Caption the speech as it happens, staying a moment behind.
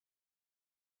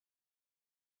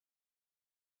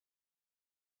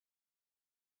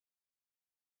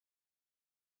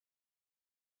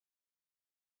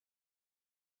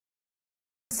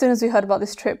As soon as we heard about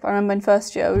this trip, I remember in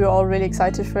first year we were all really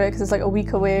excited for it because it's like a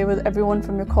week away with everyone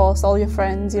from your course, all your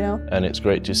friends, you know. And it's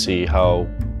great to see how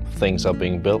things are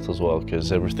being built as well,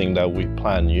 because everything that we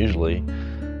plan usually,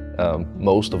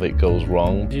 most of it goes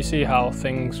wrong. Do you see how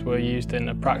things were used in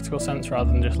a practical sense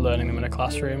rather than just learning them in a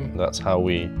classroom? That's how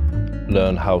we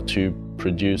learn how to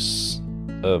produce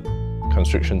a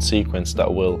construction sequence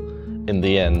that will, in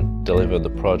the end, deliver the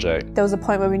project. There was a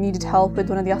point where we needed help with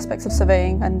one of the aspects of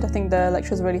surveying, and I think the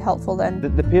lecturers were really helpful then.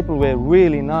 The people were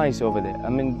really nice over there. I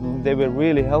mean, they were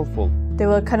really helpful. They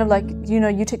were kind of like, you know,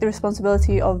 you take the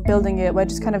responsibility of building it. We're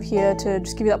just kind of here to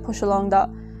just give you that push along, that,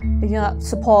 you know, that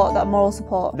support, that moral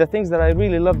support. The things that I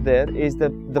really love there is the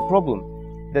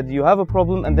problem. That you have a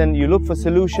problem and then you look for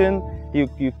solution,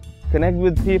 you connect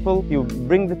with people, you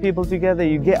bring the people together,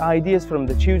 you get ideas from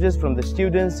the tutors, from the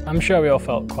students. I'm sure we all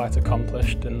felt quite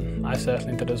accomplished, and I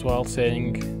certainly did as well,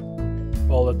 seeing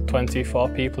all the 24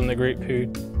 people in the group who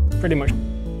pretty much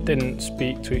didn't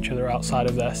speak to each other outside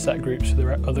of their set groups for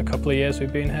the other couple of years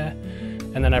we've been here.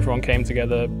 And then everyone came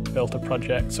together, built a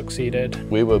project,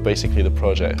 succeeded. We were basically the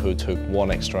project who took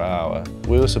 1 extra hour.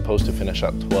 We were supposed to finish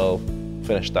at 12,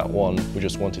 finished at 1. We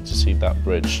just wanted to see that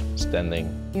bridge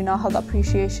standing. You now have the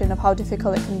appreciation of how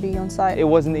difficult it can be on site. It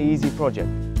wasn't an easy project,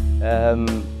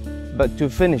 but to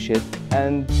finish it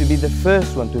and to be the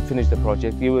first one to finish the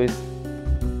project, it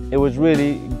was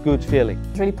really good feeling. I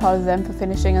was really proud of them for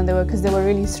finishing, and because they were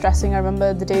really stressing. I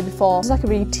remember the day before. It was like a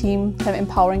really team kind of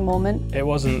empowering moment. It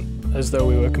wasn't as though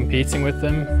we were competing with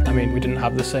them. I mean, we didn't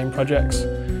have the same projects,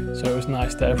 so it was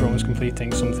nice that everyone was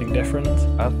completing something different.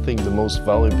 I think the most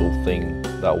valuable thing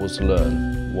that was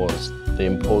learned was the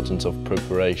importance of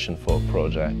preparation for a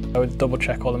project. I would double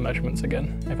check all the measurements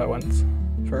again if I went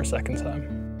for a second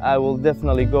time. I will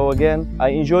definitely go again. I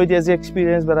enjoyed the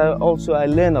experience, but I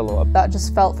learned a lot. That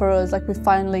just felt for us like we're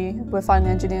finally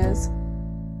engineers.